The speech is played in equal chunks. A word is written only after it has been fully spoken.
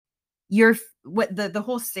what the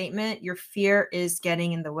whole statement, your fear is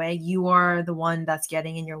getting in the way, you are the one that's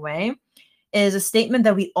getting in your way, is a statement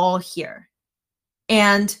that we all hear.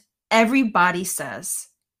 And everybody says,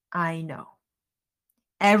 I know.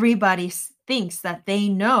 Everybody thinks that they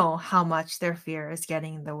know how much their fear is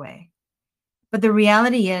getting in the way. But the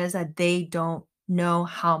reality is that they don't know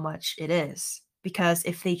how much it is. Because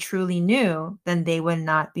if they truly knew, then they would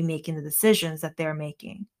not be making the decisions that they're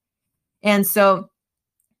making. And so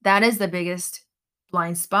that is the biggest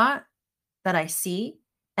blind spot that I see.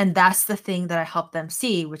 And that's the thing that I help them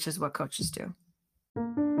see, which is what coaches do.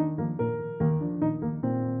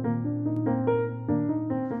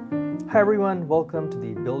 Hi everyone, welcome to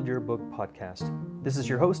the Build Your Book podcast. This is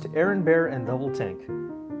your host, Aaron Bear and Double Tank.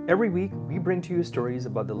 Every week, we bring to you stories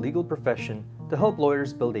about the legal profession to help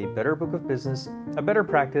lawyers build a better book of business, a better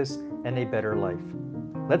practice, and a better life.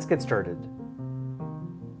 Let's get started.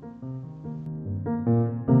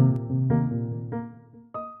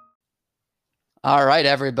 All right,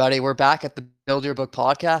 everybody, we're back at the Build Your Book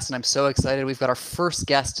podcast, and I'm so excited. We've got our first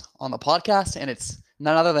guest on the podcast, and it's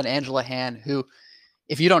none other than Angela Han, who,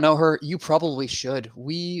 if you don't know her, you probably should.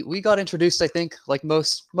 We got introduced, I think, like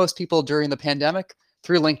most people during the pandemic,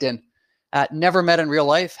 through LinkedIn. Never met in real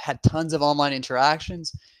life, had tons of online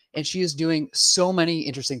interactions, and she is doing so many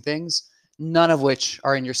interesting things, none of which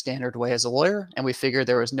are in your standard way as a lawyer. And we figured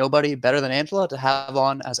there was nobody better than Angela to have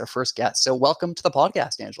on as our first guest. So welcome to the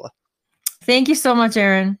podcast, Angela. Thank you so much,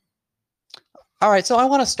 Aaron. All right, so I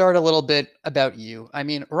want to start a little bit about you. I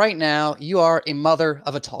mean, right now, you are a mother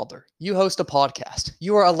of a toddler. You host a podcast.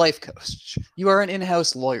 You are a life coach. You are an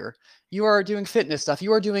in-house lawyer. You are doing fitness stuff.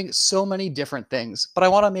 You are doing so many different things. But I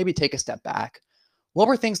want to maybe take a step back. What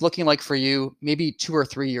were things looking like for you maybe 2 or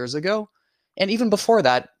 3 years ago? And even before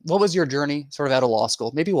that, what was your journey sort of out of law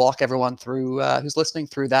school? Maybe walk everyone through who's listening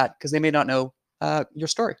through that, because they may not know your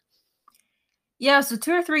story. Yeah, so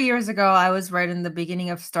 2 or 3 years ago, I was right in the beginning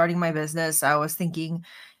of starting my business. I was thinking,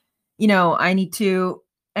 I need to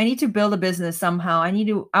build a business somehow.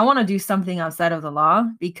 I want to do something outside of the law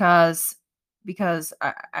because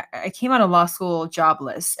I came out of law school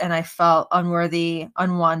jobless and I felt unworthy,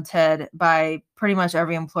 unwanted by pretty much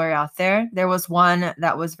every employer out there. There was one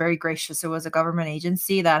that was very gracious. It was a government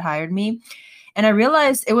agency that hired me. And I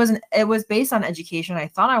realized it was based on education. I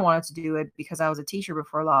thought I wanted to do it because I was a teacher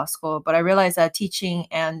before law school, but I realized that teaching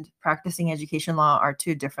and practicing education law are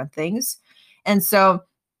two different things. And so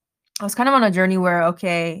I was kind of on a journey where,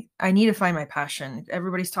 okay, I need to find my passion.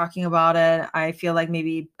 Everybody's talking about it. I feel like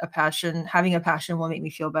maybe having a passion will make me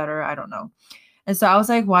feel better. I don't know. And so I was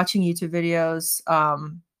like watching YouTube videos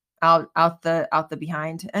out the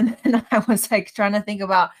behind. And I was like trying to think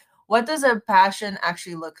about, what does a passion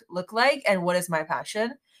actually look like, and what is my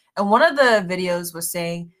passion? And one of the videos was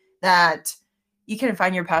saying that you can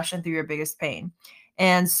find your passion through your biggest pain.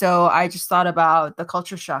 And so I just thought about the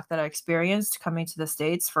culture shock that I experienced coming to the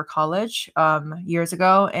States for college years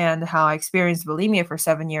ago, and how I experienced bulimia for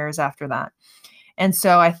 7 years after that. And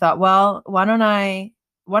so I thought, well, why don't I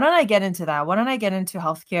get into that? Why don't I get into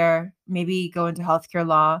healthcare, maybe go into healthcare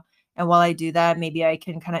law? And while I do that, maybe I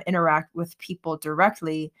can kind of interact with people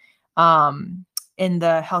directly in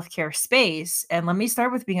the healthcare space. And let me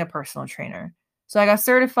start with being a personal trainer. So I got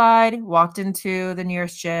certified, walked into the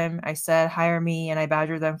nearest gym. I said, hire me. And I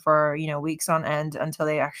badgered them for, weeks on end until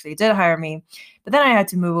they actually did hire me. But then I had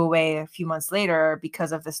to move away a few months later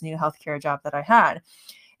because of this new healthcare job that I had.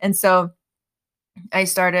 And so I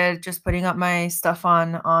started just putting up my stuff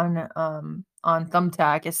on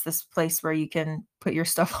Thumbtack. It's this place where you can put your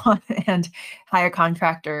stuff on and hire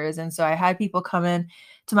contractors. And so I had people come in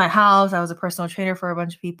to my house. I was a personal trainer for a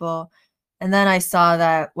bunch of people. And then I saw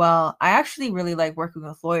that, well, I actually really like working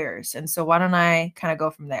with lawyers. And so why don't I kind of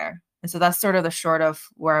go from there? And so that's sort of the short of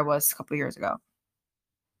where I was a couple of years ago.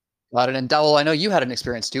 Got it. And Dowell, I know you had an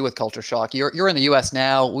experience too with culture shock. You're in the U.S.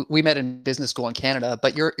 now. We met in business school in Canada,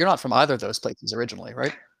 but you're not from either of those places originally,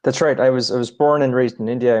 right? That's right. I was born and raised in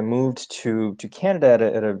India. I moved to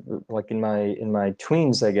Canada at a like in my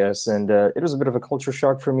tweens, I guess, and it was a bit of a culture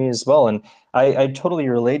shock for me as well. And I totally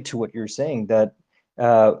relate to what you're saying, that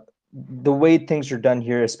the way things are done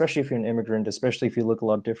here, especially if you're an immigrant, especially if you look a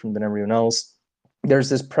lot different than everyone else, there's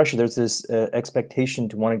this pressure, there's this expectation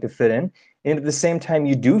to wanting to fit in, and at the same time,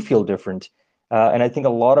 you do feel different. And I think a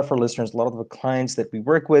lot of our listeners, a lot of the clients that we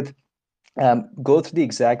work with, go through the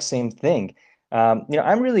exact same thing.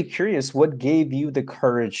 I'm really curious, what gave you the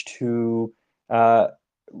courage to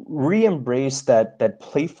re-embrace that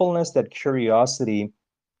playfulness, that curiosity,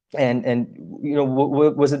 and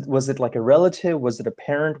was it like a relative, was it a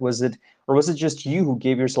parent, was it just you who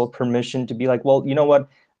gave yourself permission to be like, well, you know what,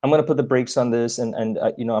 I'm going to put the brakes on this, and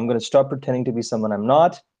I'm going to stop pretending to be someone I'm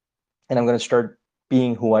not, and I'm going to start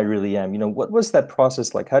being who I really am. What was that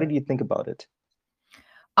process like? How did you think about it?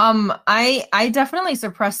 I definitely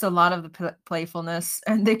suppressed a lot of the playfulness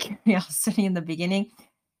and the curiosity in the beginning,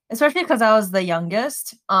 especially because I was the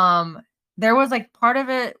youngest. There was like part of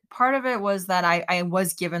it was that I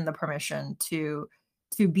was given the permission to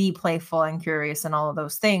be playful and curious and all of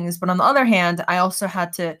those things. But on the other hand, I also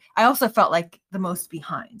felt like the most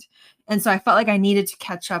behind. And so I felt like I needed to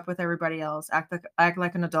catch up with everybody else, act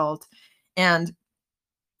like an adult, and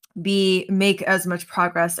make as much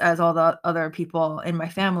progress as all the other people in my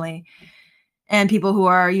family and people who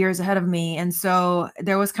are years ahead of me. And so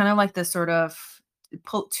there was kind of like this sort of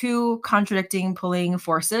two contradicting pulling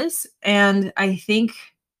forces. And I think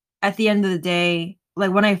at the end of the day,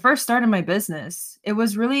 like when I first started my business, it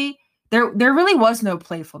was really there really was no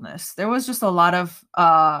playfulness. There was just a lot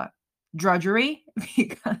of drudgery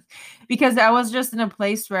because I was just in a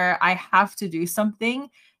place where I have to do something,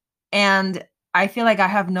 and I feel like I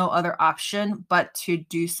have no other option but to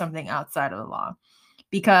do something outside of the law,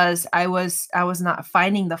 because I was not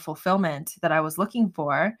finding the fulfillment that I was looking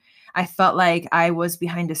for. I felt like I was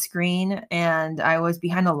behind a screen and I was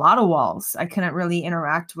behind a lot of walls. I couldn't really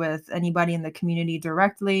interact with anybody in the community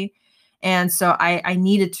directly. And so I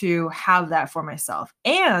needed to have that for myself.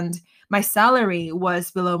 And my salary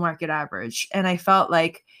was below market average. And I felt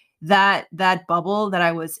like that bubble that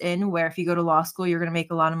I was in, where if you go to law school, you're going to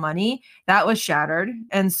make a lot of money, that was shattered.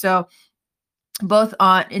 And so both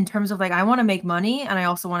on in terms of like, I want to make money and I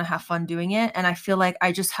also want to have fun doing it. And I feel like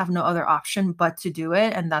I just have no other option but to do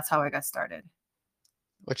it. And that's how I got started.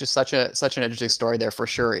 Which is such an interesting story there for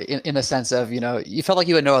sure, in the sense of, you felt like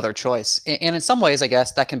you had no other choice. And in some ways, I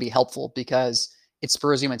guess that can be helpful because it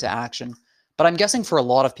spurs you into action. But I'm guessing for a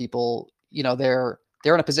lot of people, they're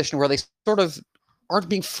in a position where they sort of aren't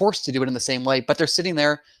being forced to do it in the same way, but they're sitting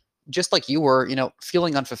there just like you were,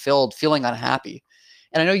 feeling unfulfilled, feeling unhappy.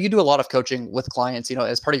 And I know you do a lot of coaching with clients,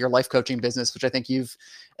 as part of your life coaching business, which I think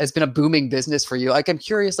has been a booming business for you. Like, I'm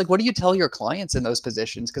curious, like, what do you tell your clients in those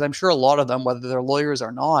positions? Because I'm sure a lot of them, whether they're lawyers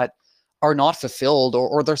or not, are not fulfilled,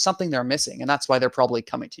 or there's something they're missing. And that's why they're probably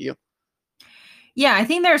coming to you. Yeah, I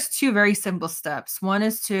think there's two very simple steps. One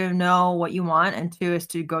is to know what you want, and two is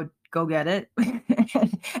to go get it.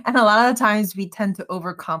 And a lot of the times we tend to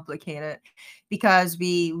overcomplicate it because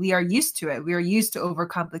we are used to it. We are used to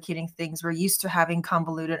overcomplicating things. We're used to having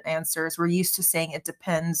convoluted answers. We're used to saying it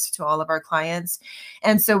depends to all of our clients.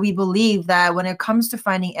 And so we believe that when it comes to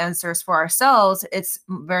finding answers for ourselves, it's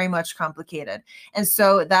very much complicated. And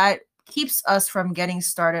so that keeps us from getting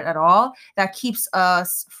started at all. That keeps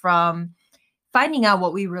us from finding out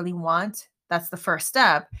what we really want. That's the first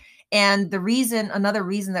step. And another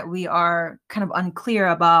reason that we are kind of unclear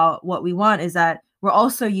about what we want is that we're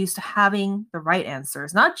also used to having the right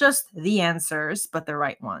answers, not just the answers, but the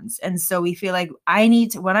right ones. And so we feel like I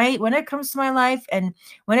need to, when it comes to my life and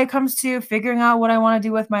when it comes to figuring out what I want to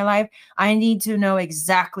do with my life, I need to know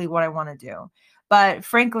exactly what I want to do. But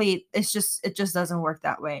frankly, it just doesn't work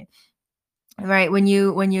that way. Right? When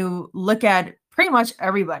you look at pretty much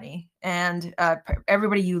everybody and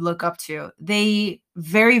everybody you look up to, they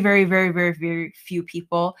very, very, very, very, very few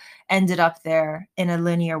people ended up there in a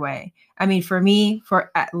linear way. I mean, for me, for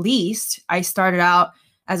at least, I started out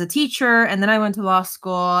as a teacher, and then I went to law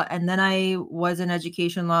school, and then I was in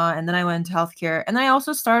education law, and then I went to healthcare, and then I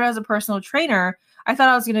also started as a personal trainer. I thought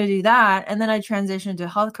I was going to do that, and then I transitioned to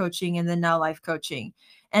health coaching, and then now life coaching.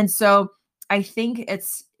 And so I think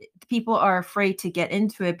people are afraid to get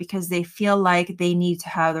into it because they feel like they need to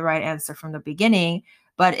have the right answer from the beginning.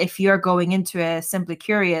 But if you're going into it simply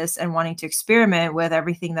curious and wanting to experiment with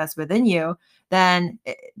everything that's within you, then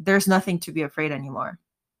there's nothing to be afraid anymore.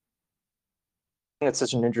 That's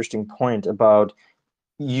such an interesting point about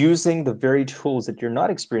using the very tools that you're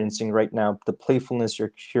not experiencing right now, the playfulness, your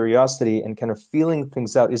curiosity, and kind of feeling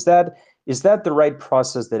things out. Is that the right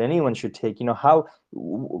process that anyone should take?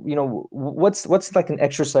 What's like an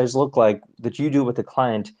exercise look like that you do with a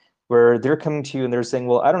client where they're coming to you and they're saying,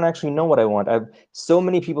 well, I don't actually know what I want. So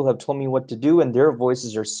many people have told me what to do, and their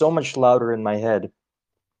voices are so much louder in my head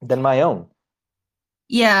than my own.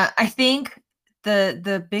 Yeah, I think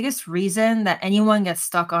the biggest reason that anyone gets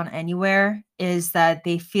stuck on anywhere is that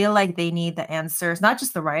they feel like they need the answers, not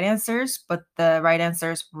just the right answers, but the right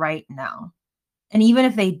answers right now. And even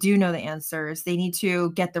if they do know the answers, they need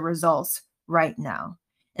to get the results right now.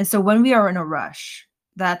 And so when we are in a rush,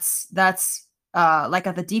 that's like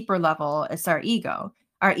at the deeper level, it's our ego.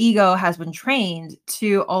 Our ego has been trained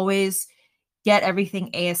to always get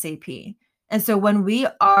everything ASAP. And so when we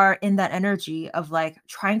are in that energy of like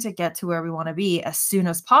trying to get to where we want to be as soon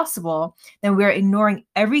as possible, then we're ignoring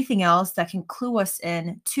everything else that can clue us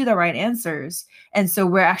in to the right answers. And so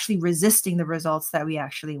we're actually resisting the results that we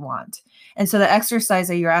actually want. And so the exercise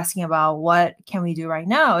that you're asking about, what can we do right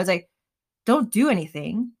now, is like, don't do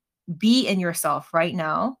anything. Be in yourself right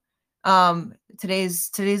now.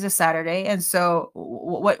 Today's a Saturday. And so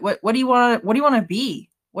what do you want to be?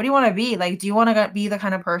 What do you want to be? Like, do you want to be the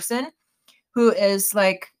kind of person who is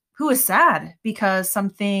sad because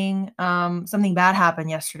something bad happened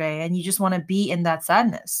yesterday and you just want to be in that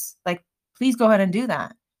sadness? Like, please go ahead and do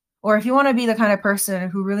that. Or if you want to be the kind of person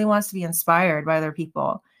who really wants to be inspired by other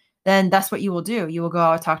people, then that's what you will do. You will go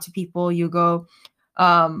out, talk to people, you go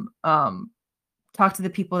talk to the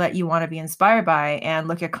people that you want to be inspired by and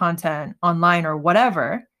look at content online or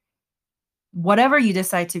whatever you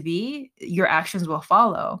decide to be, your actions will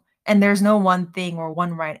follow. And there's no one thing or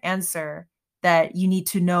one right answer that you need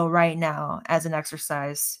to know right now as an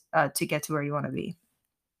exercise to get to where you want to be.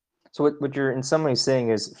 So what you're in some way saying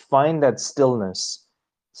is find that stillness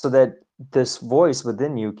so that this voice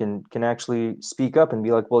within you can actually speak up and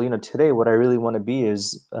be like, well, today what I really want to be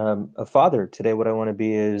is a father. Today what I want to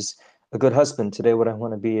be is a good husband. Today what I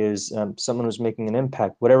want to be is someone who's making an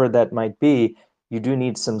impact. Whatever that might be, you do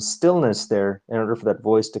need some stillness there in order for that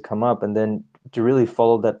voice to come up and then to really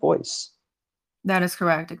follow that voice. That is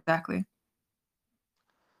correct. Exactly.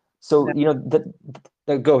 So,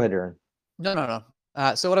 go ahead, Aaron. No.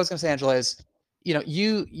 So what I was going to say, Angela, is,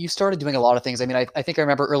 you started doing a lot of things. I mean, I think I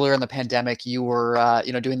remember earlier in the pandemic, you were,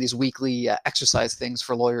 doing these weekly exercise things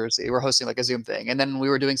for lawyers. You were hosting like a Zoom thing. And then we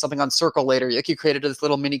were doing something on Circle later. You created this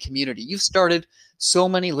little mini community. You've started so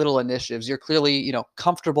many little initiatives. You're clearly,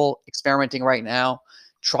 comfortable experimenting right now,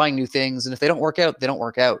 trying new things. And if they don't work out, they don't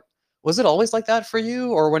work out. Was it always like that for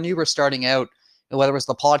you? Or when you were starting out, whether it was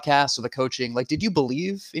the podcast or the coaching, like, did you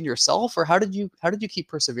believe in yourself, or how did you keep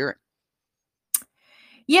persevering?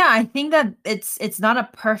 Yeah, I think that it's not a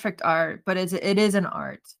perfect art, but it is an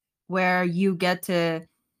art where you get to,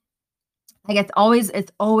 like,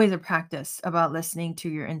 it's always a practice about listening to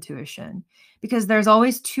your intuition, because there's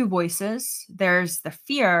always two voices. There's the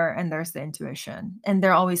fear and there's the intuition, and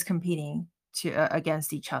they're always competing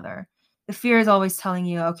against each other. The fear is always telling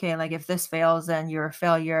you, okay, like, if this fails, then you're a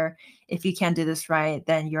failure. If you can't do this right,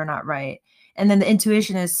 then you're not right. And then the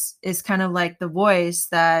intuition is kind of like the voice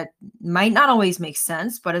that might not always make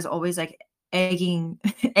sense, but is always like egging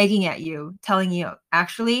at you, telling you,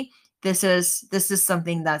 actually, this is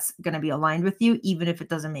something that's going to be aligned with you, even if it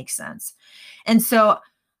doesn't make sense. And so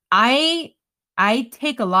I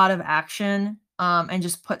take a lot of action and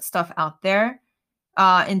just put stuff out there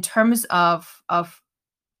in terms of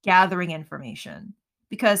gathering information,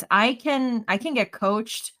 because I can get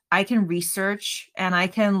coached, I can research, and I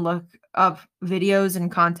can look up videos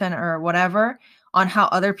and content or whatever on how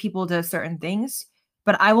other people do certain things,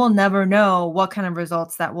 but I will never know what kind of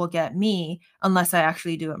results that will get me unless I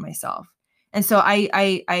actually do it myself. And so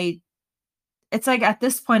I it's like, at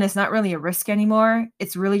this point, it's not really a risk anymore.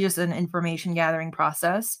 It's really just an information gathering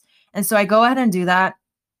process. And so I go ahead and do that.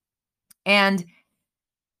 And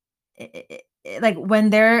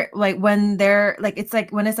when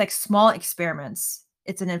it's like small experiments,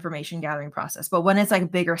 it's an information gathering process. But when it's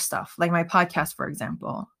like bigger stuff, like my podcast, for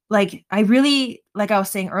example, like I was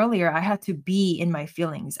saying earlier, I had to be in my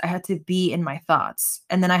feelings. I had to be in my thoughts.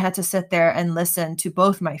 And then I had to sit there and listen to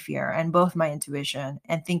both my fear and both my intuition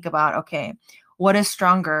and think about, okay, what is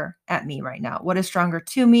stronger at me right now? What is stronger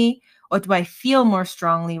to me? What do I feel more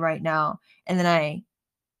strongly right now? And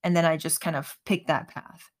then I just kind of pick that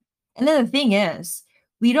path. And then the thing is,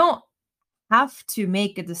 we don't have to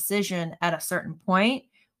make a decision at a certain point.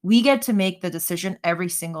 We get to make the decision every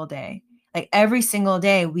single day. Like, every single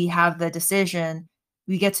day we have the decision,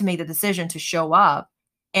 we get to make the decision to show up.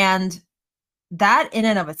 And that in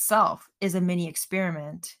and of itself is a mini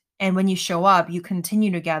experiment. And when you show up, you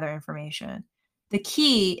continue to gather information. The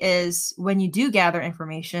key is, when you do gather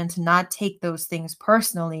information, to not take those things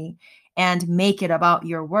personally and make it about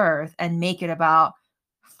your worth and make it about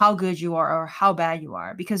how good you are or how bad you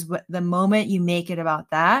are. Because the moment you make it about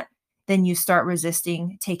that, then you start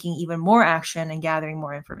resisting taking even more action and gathering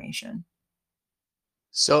more information.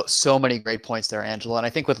 So many great points there, Angela. And I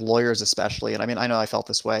think with lawyers especially, and I mean, I know I felt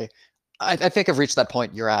this way. I think I've reached that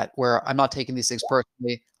point you're at, where I'm not taking these things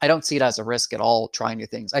personally. I don't see it as a risk at all, trying new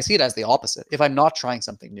things. I see it as the opposite. If I'm not trying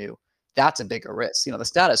something new, that's a bigger risk. The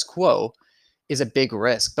status quo is a big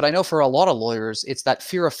risk. But I know for a lot of lawyers, it's that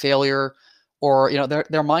fear of failure, or their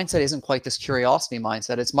mindset isn't quite this curiosity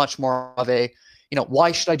mindset. It's much more of a,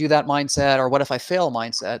 why should I do that mindset, or what if I fail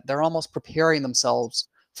mindset. They're almost preparing themselves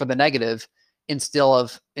for the negative.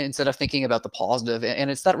 instead of thinking about the positive. And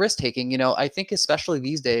it's that risk taking. I think especially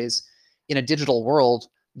these days in a digital world,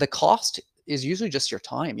 the cost is usually just your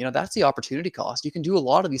time. That's the opportunity cost. You can do a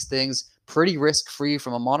lot of these things pretty risk free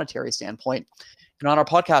from a monetary standpoint. And on our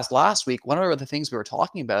podcast last week, one of the things we were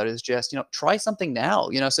talking about is just, try something now.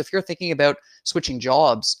 So if you're thinking about switching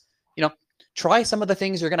jobs, try some of the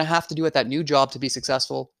things you're going to have to do at that new job to be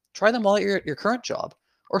successful. Try them while you're at your current job,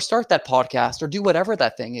 or start that podcast, or do whatever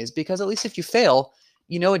that thing is, because at least if you fail,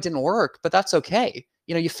 it didn't work, but that's okay.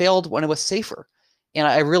 You failed when it was safer. And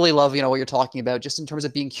I really love, what you're talking about, just in terms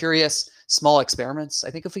of being curious, small experiments.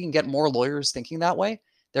 I think if we can get more lawyers thinking that way,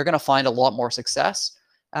 they're going to find a lot more success,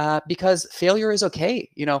 because failure is okay.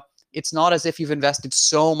 It's not as if you've invested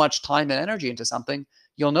so much time and energy into something.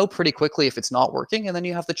 You'll know pretty quickly if it's not working. And then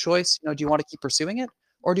you have the choice, do you want to keep pursuing it,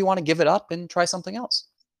 or do you want to give it up and try something else?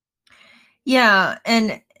 Yeah.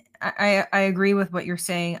 And I agree with what you're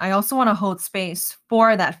saying. I also want to hold space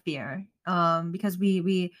for that fear. Because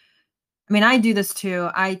I do this too.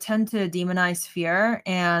 I tend to demonize fear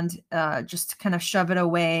and just kind of shove it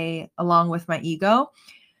away along with my ego.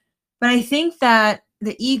 But I think that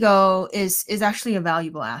the ego is actually a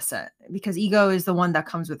valuable asset, because ego is the one that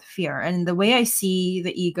comes with fear. And the way I see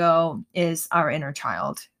the ego is our inner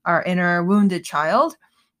child, our inner wounded child.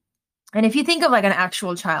 And if you think of like an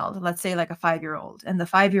actual child, let's say like a 5-year-old, and the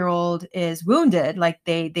 5-year-old is wounded, like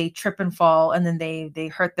they trip and fall, and then they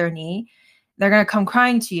hurt their knee, they're going to come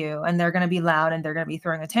crying to you, and they're going to be loud, and they're going to be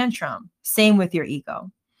throwing a tantrum. Same with your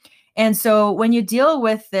ego. And so when you deal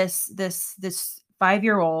with this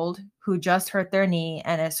 5-year-old who just hurt their knee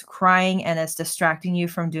and is crying and is distracting you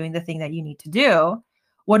from doing the thing that you need to do,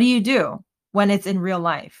 what do you do when it's in real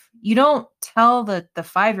life? You don't tell the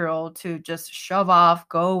 5-year-old to just shove off,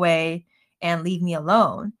 go away, and leave me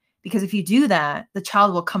alone. Because if you do that, the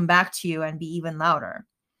child will come back to you and be even louder.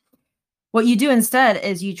 What you do instead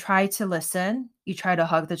is you try to listen, you try to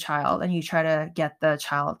hug the child, and you try to get the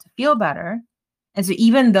child to feel better. And so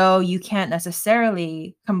even though you can't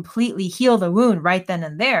necessarily completely heal the wound right then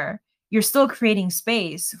and there, you're still creating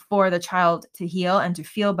space for the child to heal and to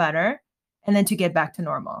feel better, and then to get back to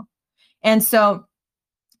normal. And so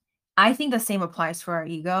I think the same applies for our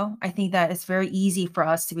ego. I think that it's very easy for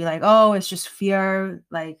us to be like, oh, it's just fear.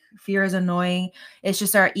 Like, fear is annoying. It's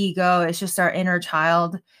just our ego. It's just our inner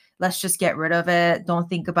child. Let's just get rid of it. Don't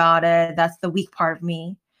think about it. That's the weak part of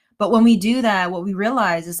me. But when we do that, what we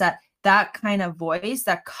realize is that kind of voice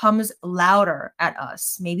that comes louder at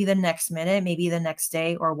us, maybe the next minute, maybe the next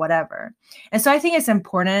day, or whatever. And so I think it's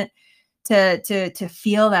important to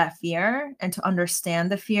feel that fear and to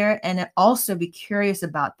understand the fear, and also be curious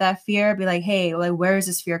about that fear. Be like, hey, like, where is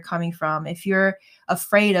this fear coming from? If you're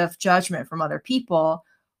afraid of judgment from other people,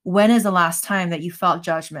 when is the last time that you felt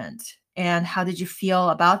judgment? And how did you feel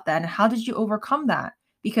about that? And how did you overcome that?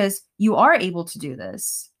 Because you are able to do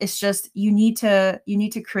this. It's just you need to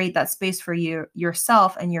create that space for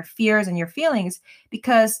yourself and your fears and your feelings,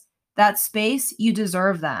 because that space, you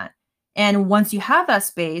deserve that. And once you have that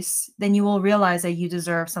space, then you will realize that you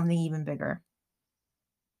deserve something even bigger.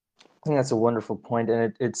 I think that's a wonderful point,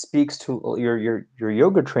 and it speaks to your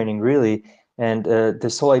yoga training, really, and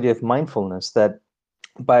this whole idea of mindfulness, that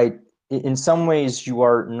in some ways you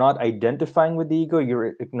are not identifying with the ego, you're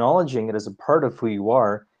acknowledging it as a part of who you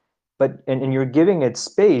are, and you're giving it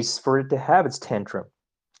space for it to have its tantrum,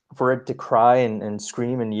 for it to cry and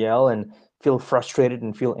scream and yell and feel frustrated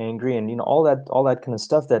and feel angry, and all that kind of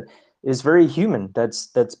stuff that is very human. That's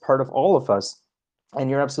part of all of us. And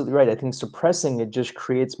you're absolutely right. I think suppressing it just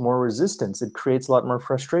creates more resistance. It creates a lot more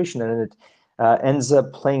frustration, and it ends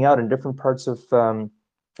up playing out in different parts of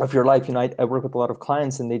your life. I work with a lot of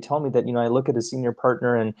clients, and they tell me that I look at a senior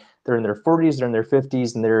partner, and they're in their 40s, they're in their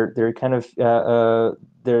 50s, and they're kind of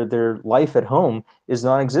their life at home is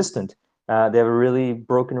non-existent. They have a really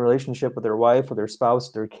broken relationship with their wife, with their spouse,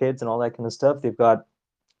 their kids, and all that kind of stuff. They've got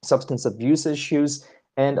substance abuse issues,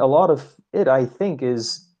 and a lot of it, I think,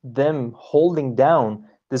 is them holding down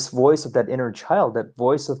this voice of that inner child, that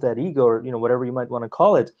voice of that ego, or whatever you might want to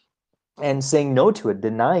call it, and saying no to it,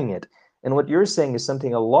 denying it. And what you're saying is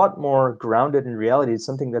something a lot more grounded in reality. It's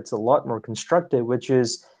something that's a lot more constructive, which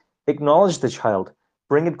is acknowledge the child,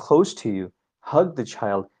 bring it close to you, hug the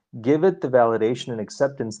child, give it the validation and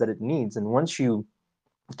acceptance that it needs. And once you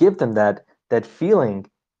give them that feeling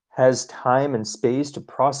has time and space to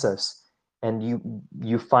process, and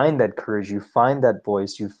you find that courage, you find that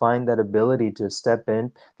voice, you find that ability to step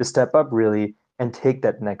up really, and take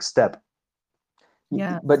that next step.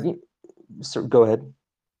 Yeah. But so go ahead.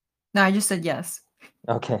 No, I just said yes.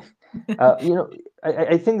 Okay. You know,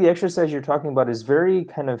 I think the exercise you're talking about is very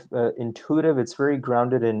kind of intuitive. It's very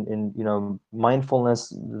grounded in you know, mindfulness,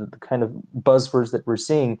 the kind of buzzwords that we're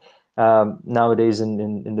seeing nowadays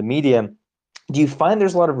in the media. Do you find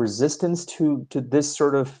there's a lot of resistance to this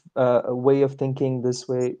sort of way of thinking, this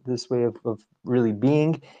way of really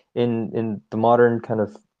being in the modern kind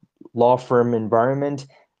of law firm environment?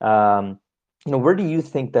 You know, where do you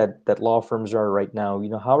think that law firms are right now? You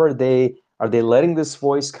know, how are they letting this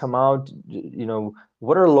voice come out? You know,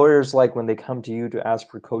 what are lawyers like when they come to you to ask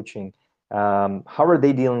for coaching? How are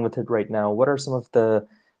they dealing with it right now? What are some of the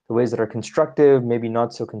ways that are constructive, maybe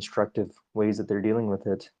not so constructive ways that they're dealing with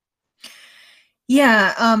it?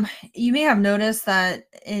 Yeah, you may have noticed that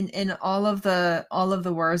in all of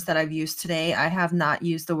the words that I've used today, I have not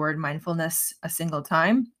used the word mindfulness a single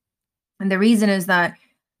time. And the reason is that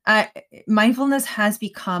I, mindfulness has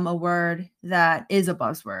become a word that is a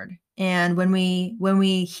buzzword. And when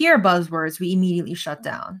we hear buzzwords, we immediately shut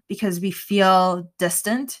down because we feel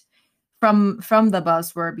distant from the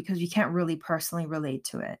buzzword because we can't really personally relate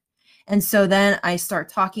to it. And so then I start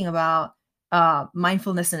talking about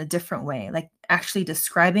mindfulness in a different way, like actually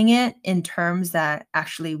describing it in terms that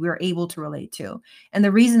actually we're able to relate to. And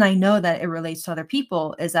the reason I know that it relates to other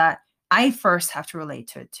people is that I first have to relate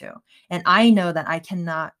to it too. And I know that I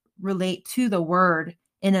cannot relate to the word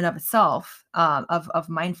in and of itself, of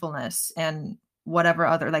mindfulness and whatever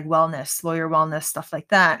other like wellness, lawyer wellness, stuff like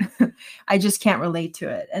that. I just can't relate to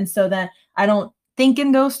it. And so then I don't think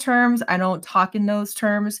in those terms, I don't talk in those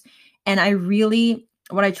terms. And I really,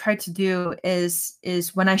 what I try to do is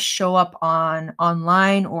when I show up on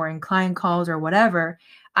online or in client calls or whatever,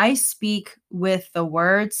 I speak with the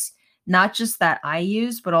words not just that I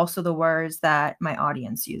use, but also the words that my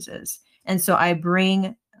audience uses. And so I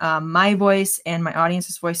bring my voice and my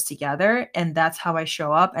audience's voice together, and that's how I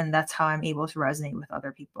show up, and that's how I'm able to resonate with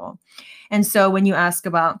other people. And so when you ask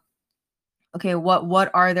about, okay,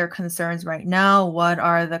 what are their concerns right now? What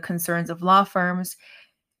are the concerns of law firms?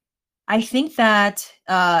 I think that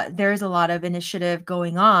there's a lot of initiative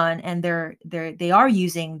going on, and they are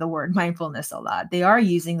using the word mindfulness a lot. They are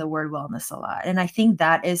using the word wellness a lot, and I think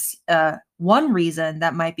that is one reason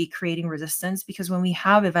that might be creating resistance because when we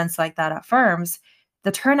have events like that at firms,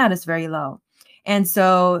 the turnout is very low, and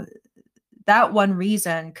so that one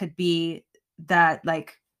reason could be that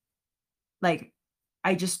like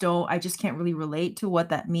I just can't really relate to what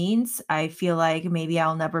that means. I feel like maybe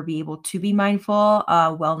I'll never be able to be mindful.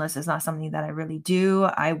 Wellness is not something that I really do.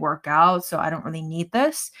 I work out, so I don't really need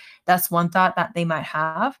this. That's one thought that they might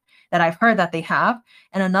have, that I've heard that they have.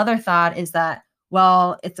 And another thought is that,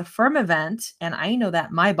 well, it's a firm event and I know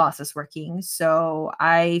that my boss is working, so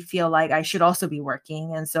I feel like I should also be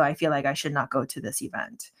working, and so I feel like I should not go to this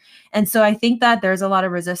event. And so I think that there's a lot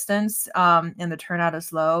of resistance, and the turnout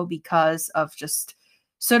is low because of just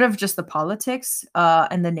sort of just the politics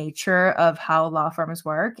and the nature of how law firms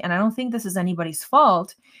work. And I don't think this is anybody's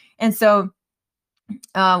fault. And so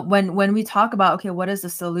when we talk about, okay, what is the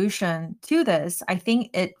solution to this? I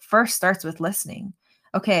think it first starts with listening.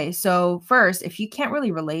 Okay, so first, if you can't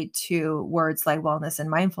really relate to words like wellness and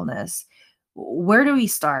mindfulness, where do we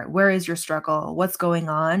start? Where is your struggle? What's going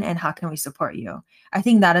on? And how can we support you? I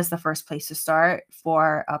think that is the first place to start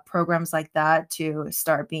for programs like that to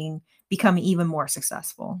start becoming even more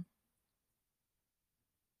successful.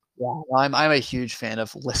 Yeah, I'm a huge fan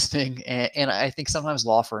of listening, and I think sometimes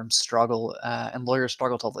law firms struggle and lawyers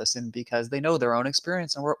struggle to listen because they know their own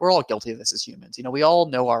experience, and we're all guilty of this as humans. You know, we all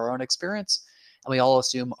know our own experience, and we all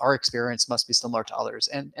assume our experience must be similar to others,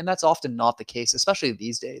 and that's often not the case, especially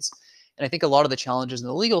these days. And I think a lot of the challenges in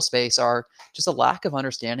the legal space are just a lack of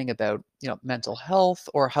understanding about mental health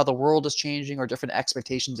or how the world is changing or different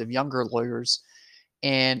expectations of younger lawyers.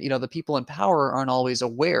 And the people in power aren't always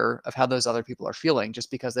aware of how those other people are feeling just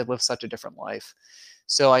because they've lived such a different life.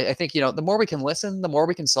 So I think the more we can listen, the more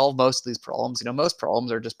we can solve most of these problems. Most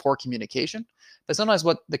problems are just poor communication, but sometimes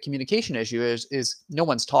what the communication issue is no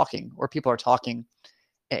one's talking, or people are talking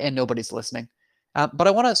and nobody's listening. But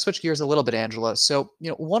I want to switch gears a little bit, Angela. So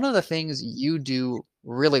one of the things you do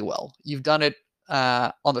really well, you've done it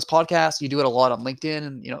on this podcast, you do it a lot on LinkedIn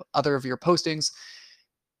and other of your postings,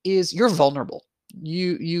 is you're vulnerable.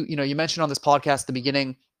 You mentioned on this podcast at the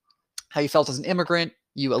beginning how you felt as an immigrant.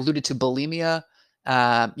 You alluded to bulimia.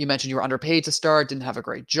 You mentioned you were underpaid to start, didn't have a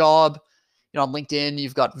great job. On LinkedIn,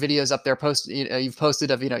 you've got videos up there you've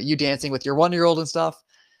posted of you dancing with your 1-year-old and stuff.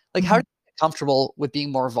 Like, how Mhm. do you get comfortable with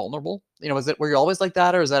being more vulnerable? Were you always like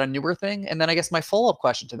that, or is that a newer thing? And then I guess my follow-up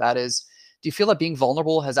question to that is, do you feel that being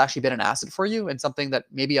vulnerable has actually been an asset for you and something that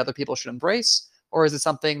maybe other people should embrace, or is it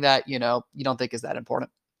something that you don't think is that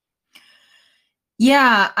important?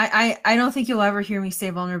 Yeah, I don't think you'll ever hear me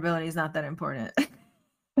say vulnerability is not that important.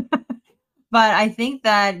 But I think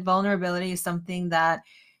that vulnerability is something that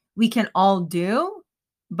we can all do,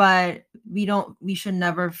 but we should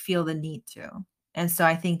never feel the need to. And so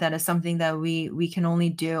I think that is something that we can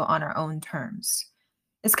only do on our own terms.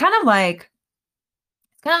 It's kind of like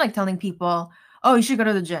telling people, "Oh, you should go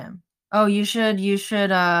to the gym. Oh, you should eat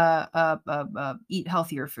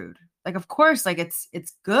healthier food." Like, of course, like it's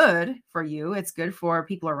good for you. It's good for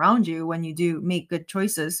people around you when you do make good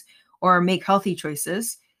choices or make healthy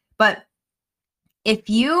choices. But if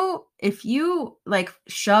you like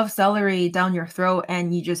shove celery down your throat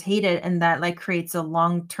and you just hate it and that like creates a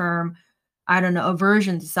long-term, I don't know,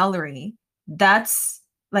 aversion to celery, that's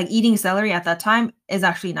like eating celery at that time is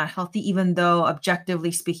actually not healthy, even though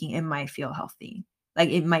objectively speaking, it might feel healthy. Like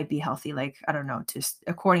it might be healthy, like I don't know,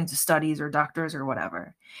 according to studies or doctors or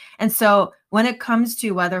whatever. And so when it comes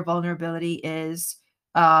to whether vulnerability is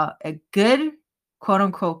a good quote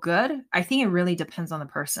unquote good, I think it really depends on the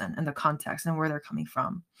person and the context and where they're coming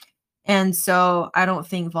from. And so I don't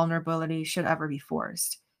think vulnerability should ever be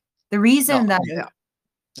forced. The No, reason that yeah,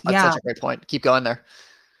 that's yeah, such a great point. Keep going there.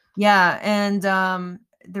 yeah, and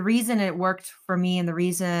the reason it worked for me and the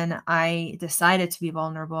reason I decided to be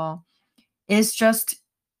vulnerable is just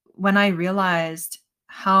when I realized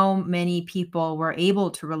how many people were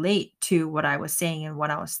able to relate to what I was saying and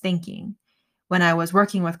what I was thinking. When I was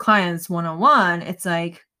working with clients one on one, it's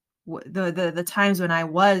like the times when I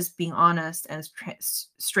was being honest and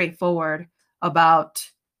straightforward about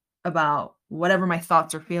whatever my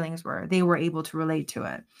thoughts or feelings were, they were able to relate to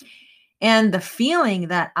it. And the feeling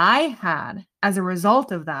that I had as a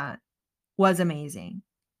result of that was amazing.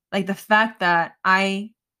 Like the fact that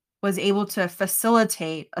I was able to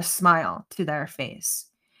facilitate a smile to their face.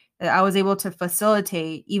 That I was able to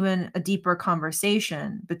facilitate even a deeper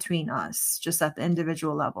conversation between us, just at the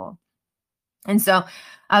individual level. And so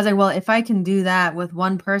I was like, well, if I can do that with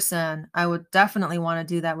one person, I would definitely want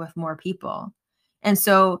to do that with more people. And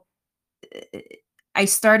so I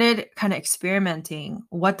started kind of experimenting.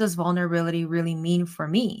 What does vulnerability really mean for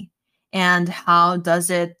me? And how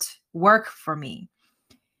does it work for me?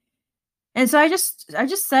 And so I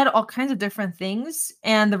just said all kinds of different things.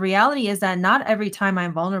 And the reality is that not every time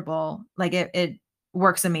I'm vulnerable, like it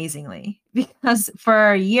works amazingly. Because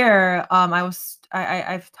for a year,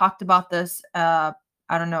 I've talked about this I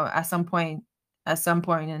don't know, at some point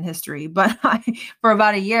in history, but for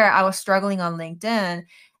about a year I was struggling on LinkedIn.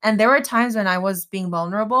 And there were times when I was being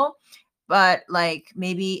vulnerable, but like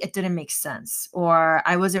maybe it didn't make sense, or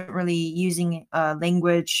I wasn't really using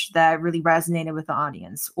language that really resonated with the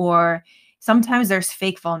audience, or sometimes there's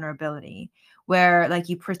fake vulnerability where like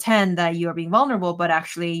you pretend that you are being vulnerable but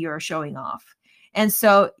actually you're showing off. And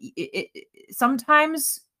so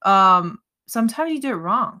sometimes sometimes you do it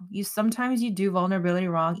wrong. Sometimes you do vulnerability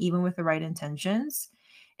wrong even with the right intentions.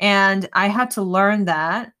 And I had to learn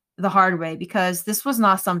that the hard way, because this was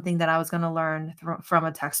not something that I was going to learn from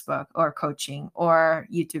a textbook or coaching or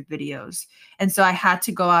YouTube videos. And so I had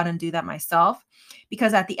to go out and do that myself,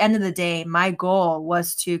 because at the end of the day, my goal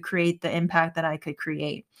was to create the impact that I could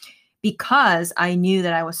create, because I knew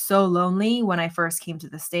that I was so lonely when I first came to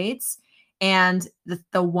the States. And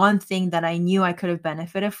the one thing that I knew I could have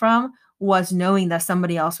benefited from was knowing that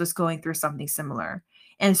somebody else was going through something similar.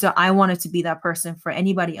 And so I wanted to be that person for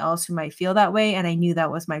anybody else who might feel that way. And I knew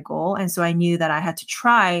that was my goal. And so I knew that I had to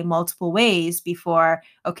try multiple ways before,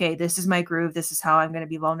 okay, this is my groove. This is how I'm going to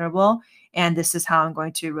be vulnerable. And this is how I'm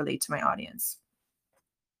going to relate to my audience.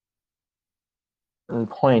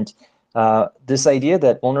 Point. This idea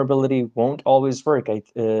that vulnerability won't always work.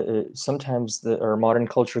 Sometimes our modern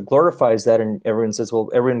culture glorifies that, and everyone says,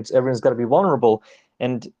 "Well, everyone's got to be vulnerable."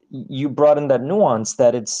 And you brought in that nuance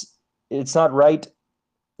that it's not right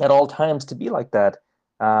at all times to be like that.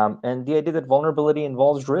 And the idea that vulnerability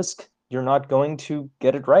involves risk. You're not going to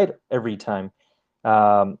get it right every time,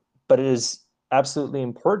 but it is absolutely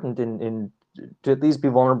important in to at least be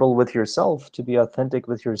vulnerable with yourself, to be authentic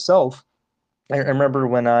with yourself. I remember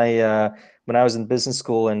when I was in business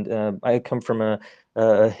school, and I come from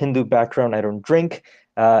a Hindu background. I don't drink,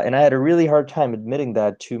 and I had a really hard time admitting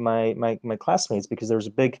that to my classmates, because there was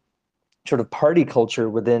a big sort of party culture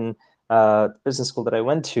within the business school that I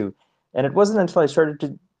went to. And it wasn't until I started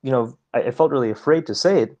to, I felt really afraid to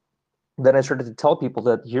say it. Then I started to tell people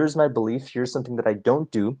that here's my belief, here's something that I don't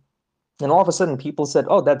do, and all of a sudden, people said,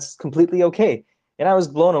 "Oh, that's completely okay." And I was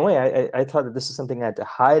blown away. I thought that this is something I had to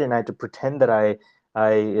hide, and I had to pretend that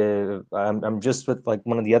I'm just with like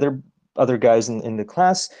one of the other guys in the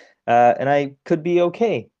class, and I could be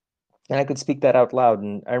okay, and I could speak that out loud.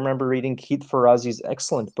 And I remember reading Keith Ferrazzi's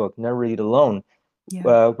excellent book, Never Eat Alone,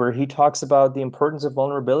 Yeah. where he talks about the importance of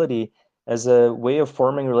vulnerability as a way of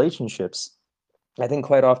forming relationships. I think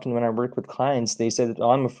quite often when I work with clients, they say that,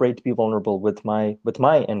 oh, I'm afraid to be vulnerable with my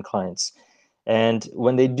end clients. And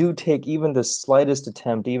when they do take even the slightest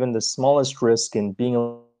attempt, even the smallest risk in being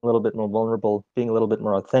a little bit more vulnerable, being a little bit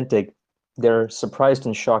more authentic, they're surprised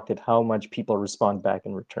and shocked at how much people respond back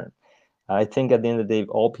in return. I think at the end of the day,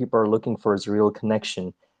 all people are looking for is real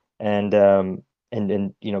connection, and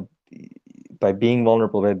you know, by being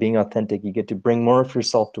vulnerable, by being authentic, you get to bring more of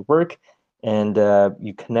yourself to work, and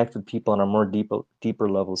you connect with people on a more deeper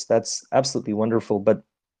levels. That's absolutely wonderful. But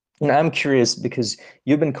I'm curious because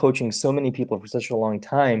you've been coaching so many people for such a long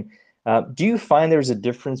time. Do you find there's a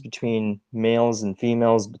difference between males and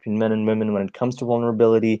females, between men and women when it comes to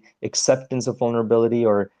vulnerability, acceptance of vulnerability,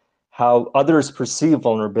 or how others perceive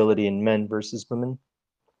vulnerability in men versus women?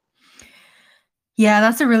 Yeah,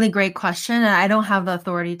 that's a really great question. And I don't have the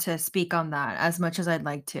authority to speak on that as much as I'd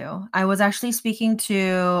like to. I was actually speaking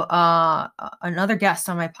to another guest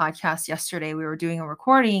on my podcast yesterday. We were doing a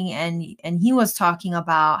recording, and he was talking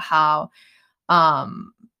about how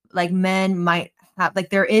um like men might have, like,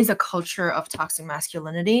 there is a culture of toxic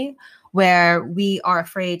masculinity where we are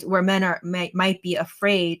afraid, where men might be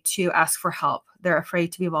afraid to ask for help. They're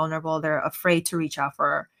afraid to be vulnerable. They're afraid to reach out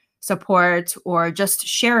for support or just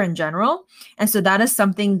share in general. And so that is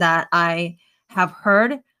something that I have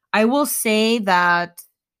heard. I will say that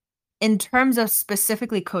in terms of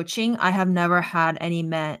specifically coaching, I have never had any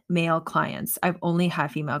male clients. I've only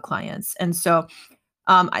had female clients. And so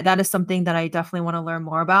that is something that I definitely want to learn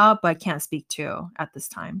more about, but can't speak to at this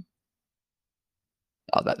time.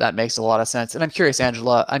 Oh, that makes a lot of sense. And I'm curious,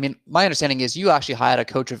 Angela, I mean, my understanding is you actually hired a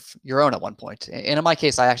coach of your own at one point. And in my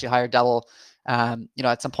case, I actually hired Devil,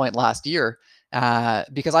 at some point last year,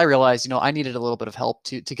 because I realized, I needed a little bit of help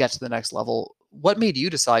to get to the next level. What made you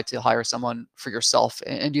decide to hire someone for yourself?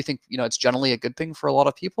 And do you think, it's generally a good thing for a lot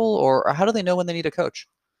of people, or how do they know when they need a coach?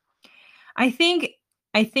 I think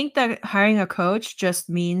I think that hiring a coach just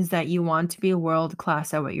means that you want to be world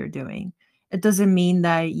class at what you're doing. It doesn't mean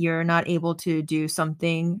that you're not able to do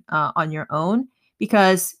something on your own,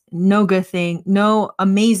 because no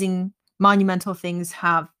amazing monumental things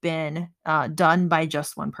have been done by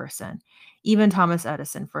just one person. Even Thomas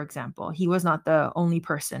Edison, for example, he was not the only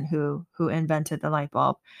person who invented the light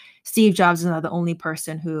bulb. Steve Jobs is not the only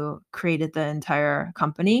person who created the entire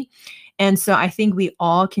company. And so I think we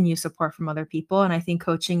all can use support from other people. And I think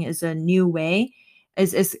coaching is a new way,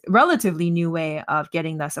 is relatively new way of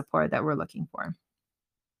getting that support that we're looking for.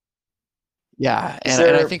 Yeah. Is And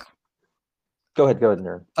I there? think, Go ahead,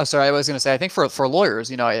 Nir. oh, sorry, I was going to say, I think for lawyers,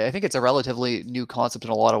 I think it's a relatively new concept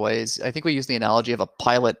in a lot of ways. I think we used the analogy of a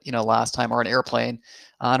pilot, last time, or an airplane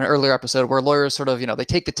on an earlier episode, where lawyers sort of, they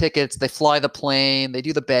take the tickets, they fly the plane, they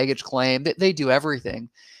do the baggage claim, they do everything.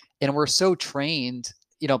 And we're so trained,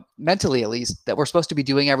 mentally at least, that we're supposed to be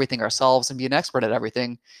doing everything ourselves and be an expert at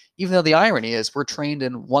everything, even though the irony is we're trained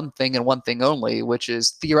in one thing and one thing only, which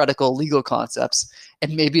is theoretical legal concepts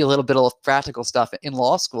and maybe a little bit of practical stuff in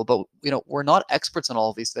law school. But, we're not experts on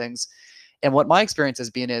all of these things. And what my experience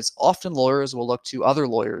has been is often lawyers will look to other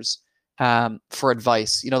lawyers for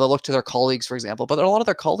advice. They'll look to their colleagues, for example, but a lot of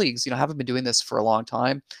their colleagues, haven't been doing this for a long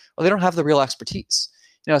time, or they don't have the real expertise.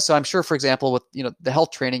 So I'm sure, for example, with, the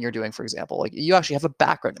health training you're doing, for example, like you actually have a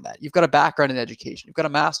background in that. You've got a background in education. You've got a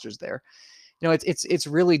master's there. It's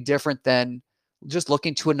really different than just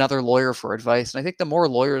looking to another lawyer for advice. And I think the more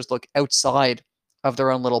lawyers look outside of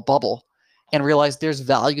their own little bubble and realize there's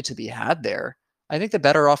value to be had there, I think the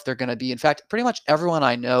better off they're going to be. In fact, pretty much everyone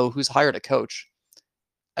I know who's hired a coach,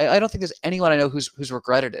 I don't think there's anyone I know who's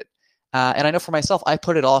regretted it. And I know for myself, I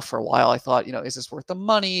put it off for a while. I thought, is this worth the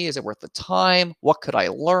money? Is it worth the time? What could I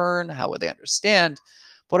learn? How would they understand?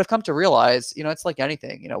 But I've come to realize, it's like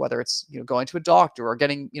anything, whether it's, going to a doctor or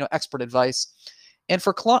getting, expert advice. And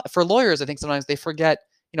for lawyers, I think sometimes they forget,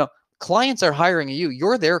 clients are hiring you.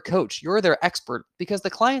 You're their coach. You're their expert, because the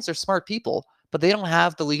clients are smart people, but they don't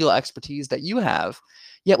have the legal expertise that you have.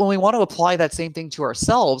 Yet when we want to apply that same thing to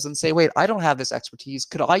ourselves and say, wait, I don't have this expertise,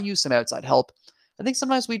 could I use some outside help? I think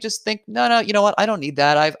sometimes we just think, no, you know what? I don't need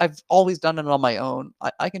that. I've always done it on my own.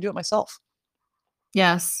 I can do it myself.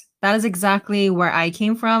 Yes, that is exactly where I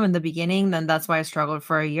came from in the beginning. Then that's why I struggled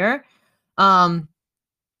for a year. Um,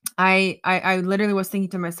 I literally was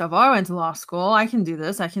thinking to myself, oh, I went to law school. I can do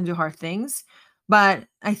this. I can do hard things. But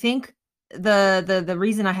I think the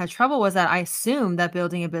reason I had trouble was that I assumed that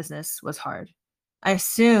building a business was hard. I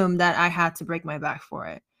assumed that I had to break my back for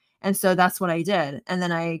it. And so that's what I did. And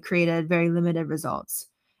then I created very limited results.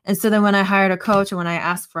 And so then when I hired a coach and when I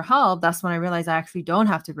asked for help, that's when I realized I actually don't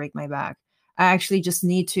have to break my back. I actually just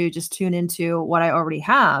need to just tune into what I already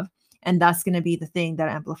have. And that's going to be the thing that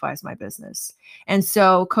amplifies my business. And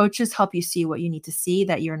so coaches help you see what you need to see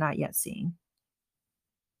that you're not yet seeing.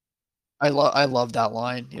 I love that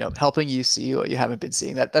line, helping you see what you haven't been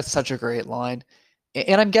seeing. That's such a great line.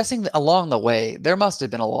 And I'm guessing that along the way, there must have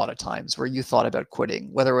been a lot of times where you thought about quitting,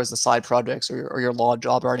 whether it was the side projects or your law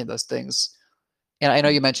job or any of those things. And I know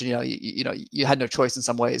you mentioned, you had no choice in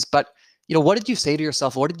some ways, but what did you say to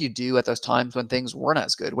yourself? What did you do at those times when things weren't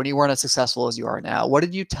as good, when you weren't as successful as you are now? What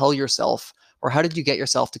did you tell yourself, or how did you get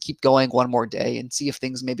yourself to keep going one more day and see if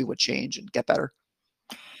things maybe would change and get better?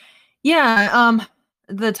 Yeah,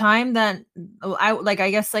 the time that I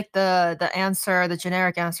guess like the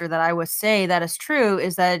generic answer that I would say that is true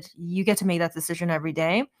is that you get to make that decision every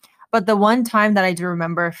day. But the one time that I do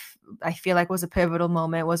remember, I feel like was a pivotal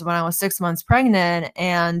moment was when I was 6 months pregnant,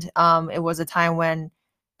 and it was a time when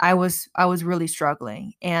I was really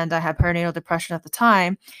struggling, and I had perinatal depression at the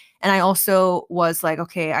time, and I also was like,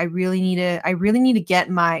 okay, I really need to get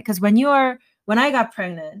my because when I got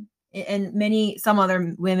pregnant, and some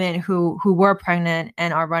other women who were pregnant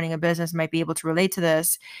and are running a business might be able to relate to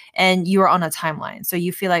this, and you are on a timeline, so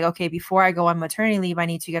you feel like, okay, before I go on maternity leave, I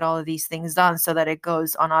need to get all of these things done so that it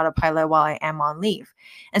goes on autopilot while I am on leave.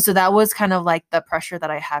 And so that was kind of like the pressure that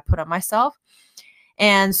I had put on myself.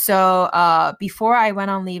 And so before I went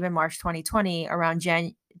on leave in March 2020, around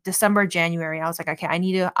December, January, I was like, okay, I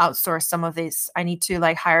need to outsource some of this. I need to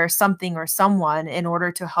like hire something or someone in order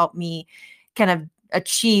to help me kind of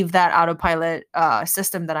achieve that autopilot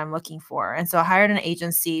system that I'm looking for. And so I hired an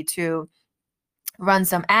agency to run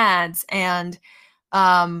some ads, and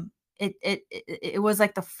it was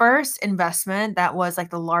like the first investment that was like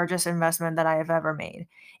the largest investment that I have ever made.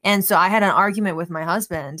 And so I had an argument with my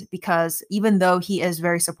husband because even though he is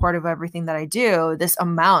very supportive of everything that I do, this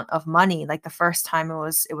amount of money, like the first time it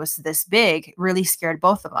was this big, really scared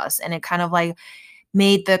both of us, and it kind of like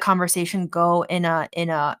made the conversation go in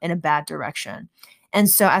a bad direction. And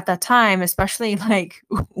so at that time, especially like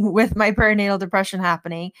with my perinatal depression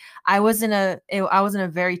happening, I was in a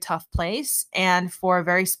very tough place, and for a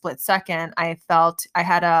very split second, I felt I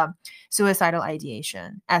had a suicidal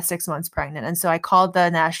ideation at 6 months pregnant. And so I called the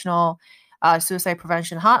National Suicide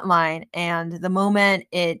Prevention Hotline, and the moment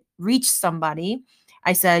it reached somebody,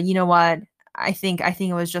 I said, you know what? I think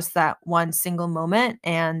it was just that one single moment,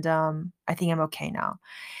 and I think I'm okay now.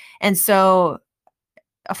 And so,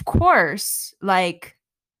 of course, like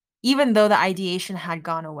even though the ideation had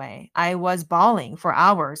gone away, I was bawling for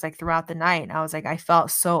hours, like throughout the night. I was like, I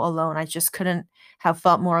felt so alone. I just couldn't have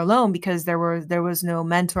felt more alone because there was no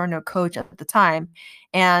mentor, no coach at the time,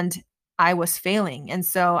 and I was failing. And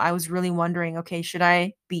so I was really wondering, okay, should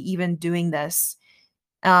I be even doing this?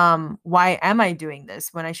 Why am I doing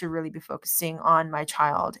this when I should really be focusing on my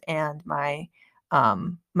child and my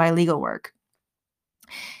legal work?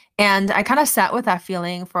 And I kind of sat with that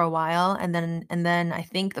feeling for a while, and then I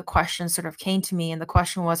think the question sort of came to me, and the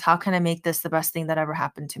question was, how can I make this the best thing that ever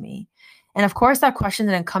happened to me? And of course that question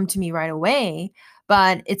didn't come to me right away,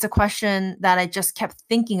 but it's a question that I just kept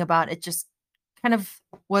thinking about. It just kind of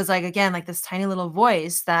was like, again, like this tiny little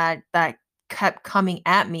voice that kept coming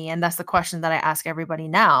at me. And that's the question that I ask everybody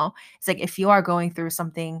now. It's like, if you are going through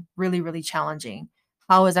something really, really challenging,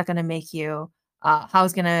 how is that going to make you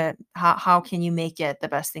how can you make it the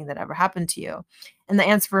best thing that ever happened to you? And the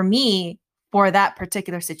answer for me for that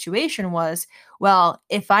particular situation was, well,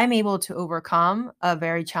 if I'm able to overcome a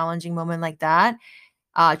very challenging moment like that,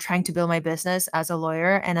 trying to build my business as a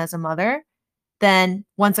lawyer and as a mother, then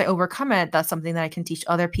once I overcome it, that's something that I can teach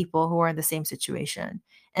other people who are in the same situation.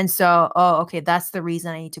 And so, oh, okay, that's the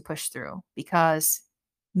reason I need to push through, because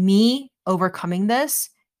me overcoming this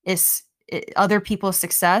other people's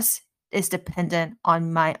success is dependent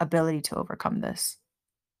on my ability to overcome this.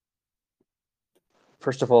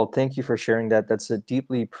 First of all, thank you for sharing that. That's a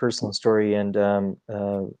deeply personal story, and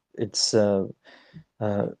it's.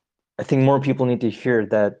 I think more people need to hear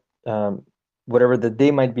that. Whatever that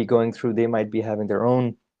they might be going through, they might be having their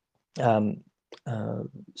own um,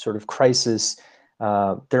 sort of crisis.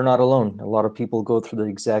 They're not alone. A lot of people go through the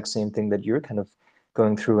exact same thing that you're kind of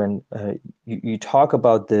going through, and you talk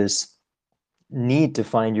about this need to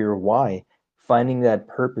find your why. Finding that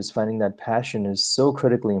purpose, finding that passion is so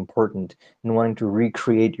critically important in wanting to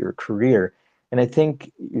recreate your career. And I think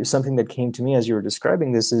something that came to me as you were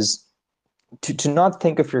describing this is to not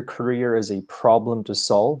think of your career as a problem to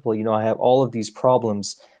solve. Well, I have all of these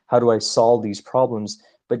problems. How do I solve these problems?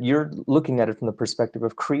 But you're looking at it from the perspective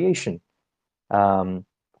of creation. Um,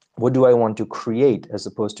 what do I want to create as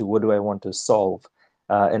opposed to what do I want to solve?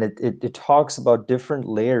 And it talks about different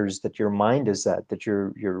layers that your mind is at, that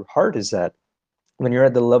your heart is at. when you're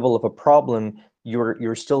at the level of a problem,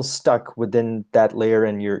 you're still stuck within that layer,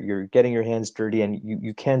 and you're getting your hands dirty, and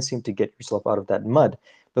you can't seem to get yourself out of that mud.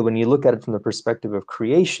 But when you look at it from the perspective of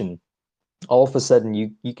creation, all of a sudden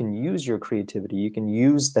you can use your creativity, you can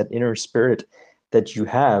use that inner spirit that you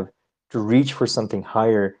have to reach for something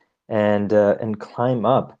higher and climb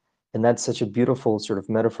up. And that's such a beautiful sort of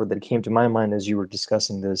metaphor that came to my mind as you were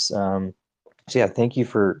discussing this. So yeah, thank you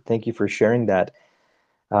for sharing that.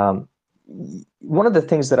 Um, One of the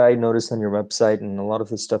things that I noticed on your website and a lot of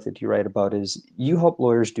the stuff that you write about is you help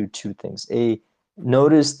lawyers do two things.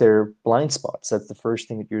 Notice their blind spots. That's the first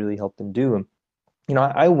thing that you really help them do.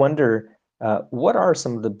 I wonder, what are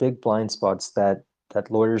some of the big blind spots that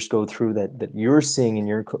lawyers go through that you're seeing in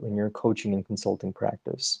your coaching and consulting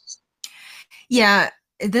practice? Yeah,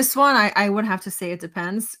 this one I would have to say it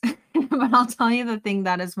depends, but I'll tell you the thing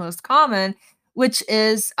that is most common, which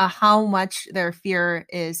is how much their fear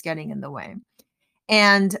is getting in the way.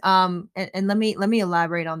 And let me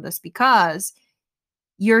elaborate on this, because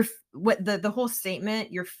what the whole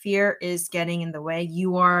statement, your fear is getting in the way,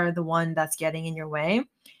 you are the one that's getting in your way,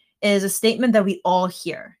 is a statement that we all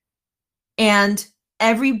hear. And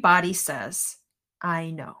everybody says,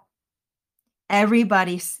 I know.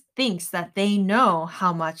 Everybody thinks that they know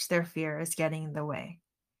how much their fear is getting in the way.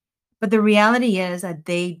 But the reality is that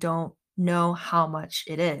they don't know how much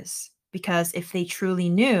it is. Because if they truly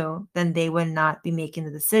knew, then they would not be making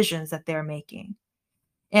the decisions that they're making.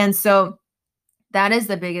 And so that is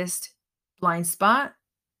the biggest blind spot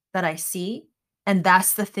that I see. And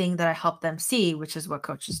that's the thing that I help them see, which is what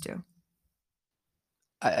coaches do.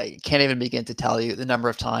 I can't even begin to tell you the number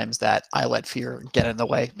of times that I let fear get in the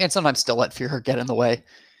way, and sometimes still let fear get in the way.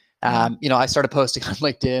 I started posting on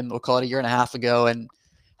LinkedIn, we'll call it a year and a half ago, and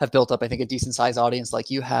have built up, I think, a decent sized audience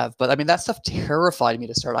like you have. But I mean, that stuff terrified me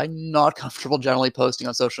to start. I'm not comfortable generally posting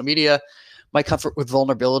on social media. My comfort with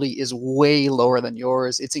vulnerability is way lower than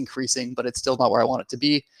yours. It's increasing, but it's still not where I want it to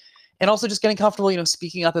be. And also just getting comfortable,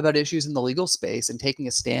 speaking up about issues in the legal space and taking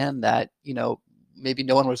a stand that, maybe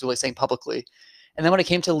no one was really saying publicly. And then when it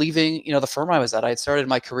came to leaving, the firm I was at, I had started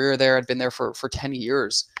my career there. I'd been there for 10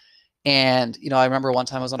 years. And, I remember one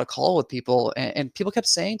time I was on a call with people, and people kept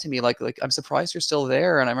saying to me, like, I'm surprised you're still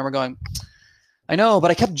there. And I remember going, I know,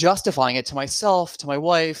 but I kept justifying it to myself, to my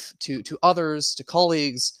wife, to others, to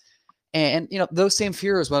colleagues. And, those same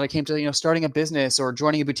fears when it came to, starting a business or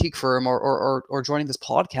joining a boutique firm or joining this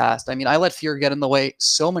podcast. I mean, I let fear get in the way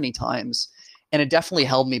so many times, and it definitely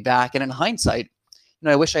held me back. And in hindsight,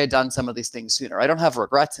 I wish I had done some of these things sooner. I don't have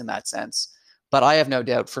regrets in that sense, but I have no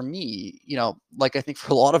doubt for me, like I think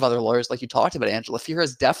for a lot of other lawyers, like you talked about, Angela, fear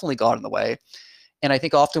has definitely got in the way. And I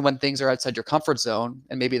think often when things are outside your comfort zone,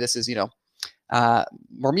 and maybe this is,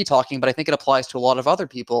 more me talking, but I think it applies to a lot of other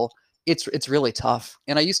people, it's really tough.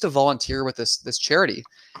 And I used to volunteer with this charity,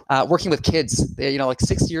 working with kids, like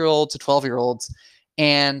 6-year-olds to 12-year-olds.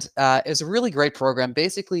 And it's a really great program.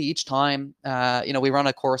 Basically, each time, we run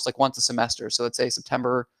a course like once a semester. So let's say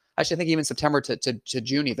September, actually, I think even September to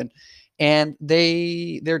June even. And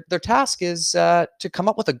their task is to come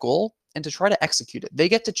up with a goal and to try to execute it. They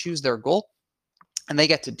get to choose their goal and they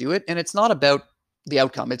get to do it. And it's not about the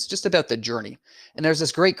outcome. It's just about the journey. And there's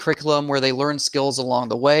this great curriculum where they learn skills along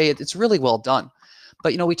the way. It's really well done.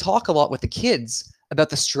 But, we talk a lot with the kids about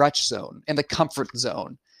the stretch zone and the comfort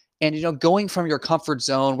zone. And, going from your comfort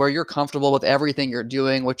zone where you're comfortable with everything you're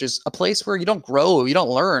doing, which is a place where you don't grow, you don't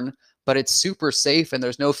learn, but it's super safe and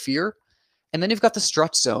there's no fear. And then you've got the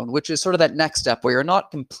stretch zone, which is sort of that next step where you're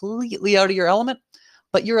not completely out of your element,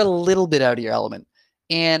 but you're a little bit out of your element.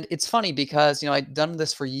 And it's funny because, I'd done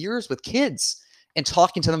this for years with kids and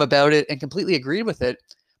talking to them about it and completely agreed with it.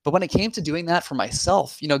 But when it came to doing that for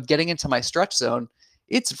myself, getting into my stretch zone,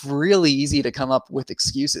 it's really easy to come up with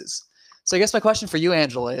excuses. So I guess my question for you,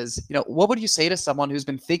 Angela, is, what would you say to someone who's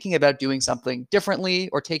been thinking about doing something differently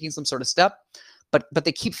or taking some sort of step, but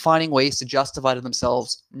they keep finding ways to justify to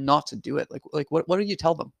themselves not to do it? Like what do you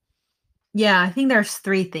tell them? Yeah, I think there's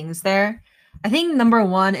 3 things there. I think number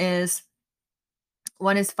one is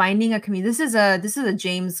finding a community. This is a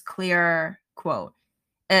James Clear quote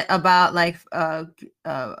about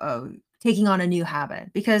taking on a new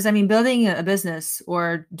habit, because building a business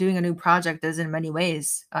or doing a new project is in many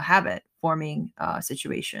ways a habit forming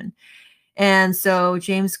situation. And so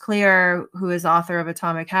James Clear, who is author of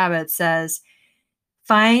Atomic Habits, says,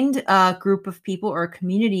 find a group of people or a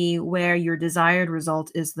community where your desired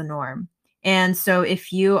result is the norm. And so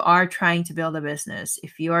if you are trying to build a business,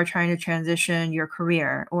 if you are trying to transition your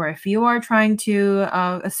career, or if you are trying to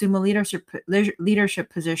assume a leadership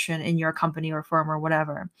position in your company or firm or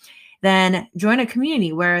whatever, then join a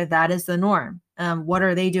community where that is the norm. What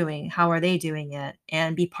are they doing? How are they doing it?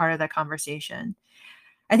 And be part of that conversation.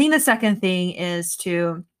 I think the second thing is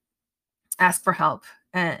to ask for help.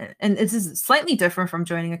 And this is slightly different from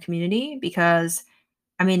joining a community because,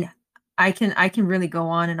 I mean, I can really go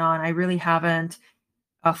on and on. I really haven't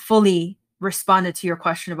fully responded to your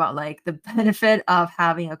question about like the benefit of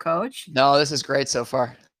having a coach. No, this is great so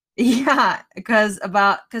far. Yeah, because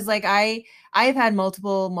like I've had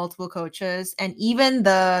multiple coaches, and even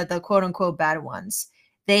the quote unquote bad ones,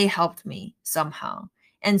 they helped me somehow.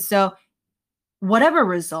 And so whatever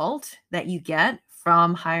result that you get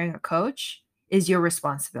from hiring a coach is your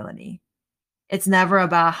responsibility. It's never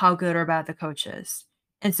about how good or bad the coach is.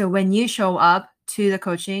 And so when you show up to the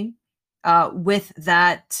coaching with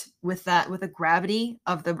the gravity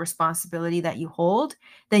of the responsibility that you hold,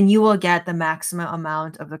 then you will get the maximum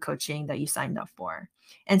amount of the coaching that you signed up for.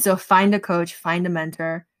 And so find a coach, find a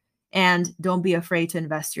mentor, and don't be afraid to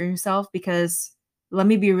invest in yourself, because let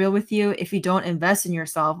me be real with you, if you don't invest in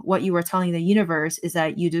yourself, what you are telling the universe is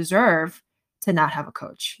that you deserve to not have a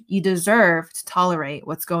coach. You deserve to tolerate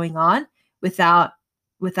what's going on without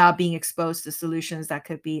being exposed to solutions that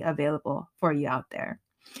could be available for you out there.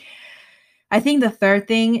 I think the third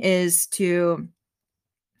thing is to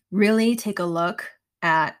really take a look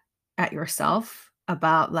at yourself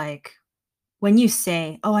about like when you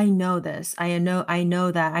say, "Oh, I know this. I know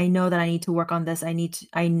that. I know that I need to work on this. I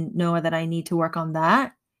know that I need to work on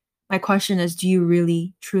that." My question is, do you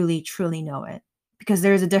really truly truly know it? Because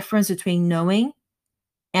there's a difference between knowing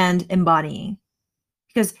and embodying.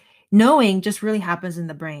 Because knowing just really happens in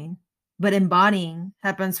the brain, but embodying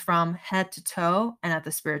happens from head to toe and at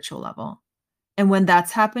the spiritual level. And when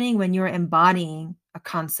that's happening, when you're embodying a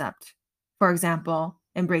concept, for example,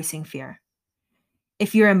 embracing fear,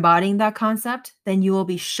 if you're embodying that concept, then you will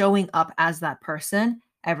be showing up as that person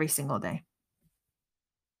every single day.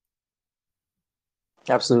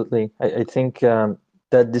 Absolutely. I think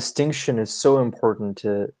that distinction is so important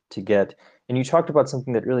to get. And you talked about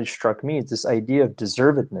something that really struck me, this idea of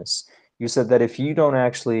deservedness. You said that if you don't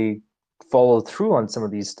actually follow through on some of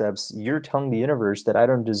these steps, you're telling the universe that I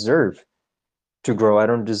don't deserve to grow.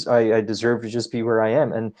 I deserve to just be where I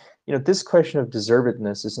am. And this question of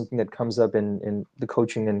deservedness is something that comes up in the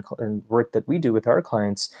coaching and work that we do with our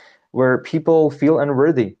clients, where people feel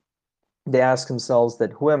unworthy. They ask themselves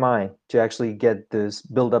that, who am I to actually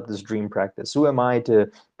build up this dream practice? Who am I to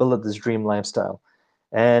build up this dream lifestyle?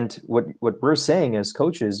 And what we're saying as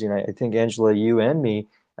coaches, I think Angela, you and me,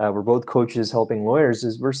 we're both coaches helping lawyers,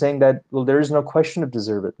 is we're saying that, well, there is no question of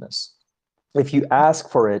deservedness. If you ask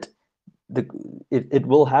for it, it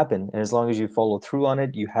will happen. And as long as you follow through on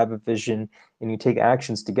it, you have a vision, and you take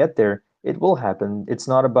actions to get there, it will happen. It's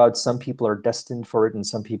not about some people are destined for it and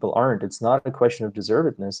some people aren't. It's not a question of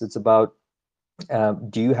deservedness. It's about,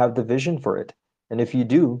 do you have the vision for it? And if you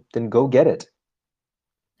do, then go get it.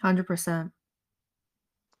 100%.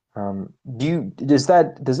 Does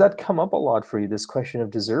that come up a lot for you, this question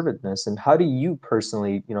of deservedness? And how do you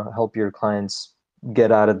personally, help your clients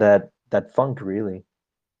get out of that funk, really?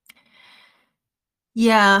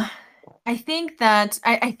 Yeah. I think that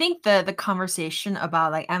I think the conversation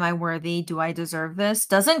about like, am I worthy? Do I deserve this?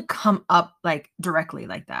 Doesn't come up like directly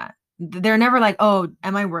like that. They're never like, oh,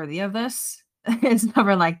 am I worthy of this? It's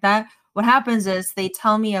never like that. What happens is they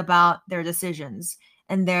tell me about their decisions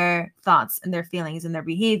and their thoughts and their feelings and their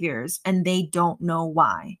behaviors, and they don't know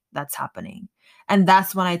why that's happening. And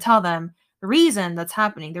that's when I tell them the reason that's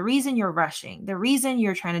happening, the reason you're rushing, the reason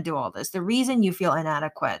you're trying to do all this, the reason you feel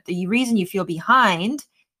inadequate, the reason you feel behind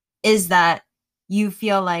is that you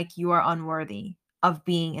feel like you are unworthy of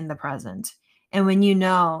being in the present. And when you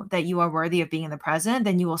know that you are worthy of being in the present,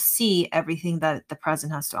 then you will see everything that the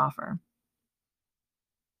present has to offer.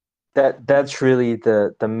 That's really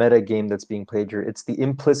the meta game that's being played here. It's the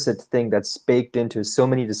implicit thing that's baked into so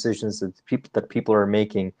many decisions that people are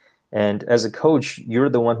making. And as a coach, you're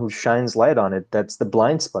the one who shines light on it. That's the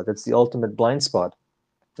blind spot. That's the ultimate blind spot.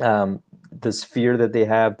 This fear that they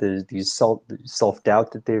have, these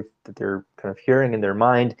self-doubt that they're kind of hearing in their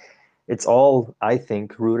mind, it's all, I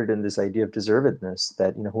think, rooted in this idea of deservedness,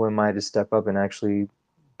 that, who am I to step up and actually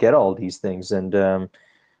get all these things? And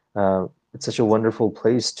it's such a wonderful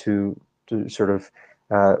place to sort of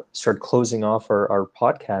start closing off our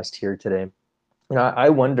podcast here today. I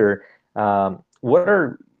wonder, what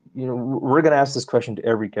are, we're going to ask this question to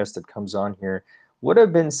every guest that comes on here. What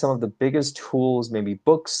have been some of the biggest tools, maybe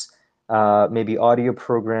books, maybe audio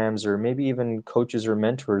programs, or maybe even coaches or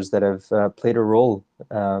mentors that have played a role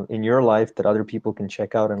in your life that other people can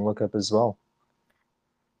check out and look up as well?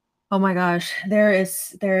 Oh my gosh, there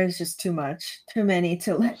is just too many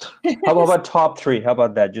to list. How about top three? How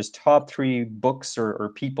about that? Just top three books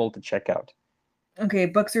or people to check out. Okay,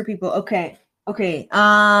 books or people. Okay.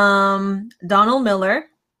 Donald Miller,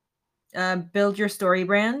 Build Your Story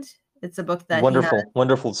Brand. It's a book that he had.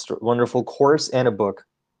 Wonderful course and a book.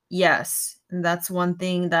 Yes, and that's one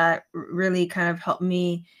thing that really kind of helped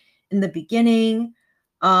me in the beginning.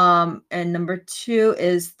 And number two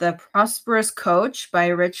is The Prosperous Coach by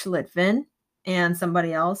Rich Litvin and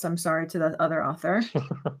somebody else. I'm sorry to the other author.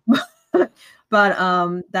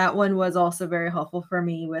 But that one was also very helpful for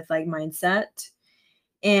me with like mindset.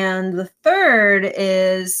 And the third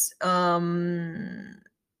is Nicole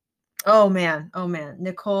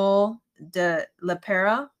de La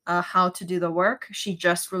Pera, How to Do the Work. She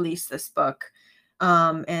just released this book.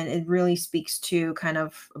 And it really speaks to kind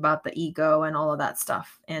of about the ego and all of that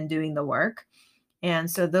stuff and doing the work. And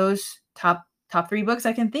so those top three books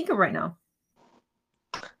I can think of right now.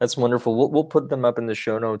 That's wonderful. We'll put them up in the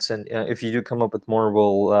show notes, and if you do come up with more,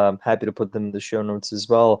 we'll happy to put them in the show notes as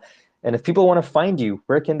well. And if people want to find you,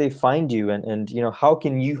 where can they find you, and how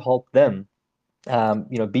can you help them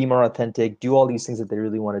be more authentic, do all these things that they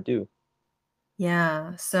really want to do?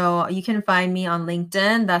 Yeah, so you can find me on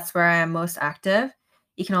LinkedIn. That's where I am most active.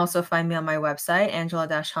 You can also find me on my website,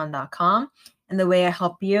 angela-han.com. And the way I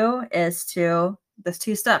help you is there's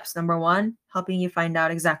two steps. Number one, helping you find out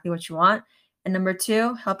exactly what you want. And number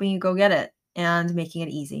two, helping you go get it and making it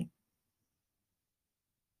easy.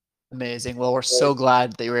 Amazing. Well, we're so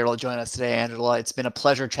glad that you were able to join us today, Angela. It's been a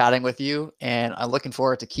pleasure chatting with you, and I'm looking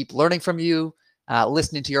forward to keep learning from you,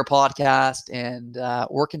 listening to your podcast, and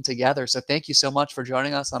working together. So thank you so much for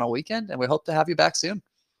joining us on a weekend, and we hope to have you back soon.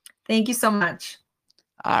 Thank you so much.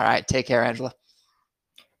 All right. Take care, Angela.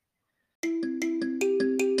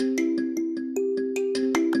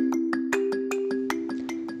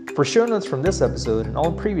 For show notes from this episode and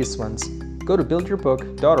all previous ones, go to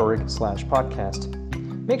buildyourbook.org/podcast.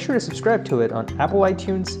 Make sure to subscribe to it on Apple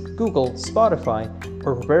iTunes, Google, Spotify,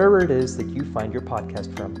 or wherever it is that you find your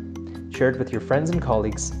podcast from. Share it with your friends and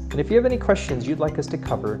colleagues. And if you have any questions you'd like us to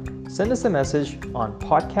cover, send us a message on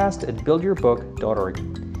podcast@buildyourbook.org.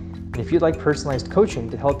 And if you'd like personalized coaching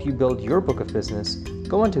to help you build your book of business,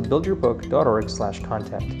 go on to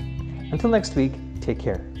buildyourbook.org/contact. Until next week, take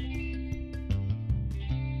care.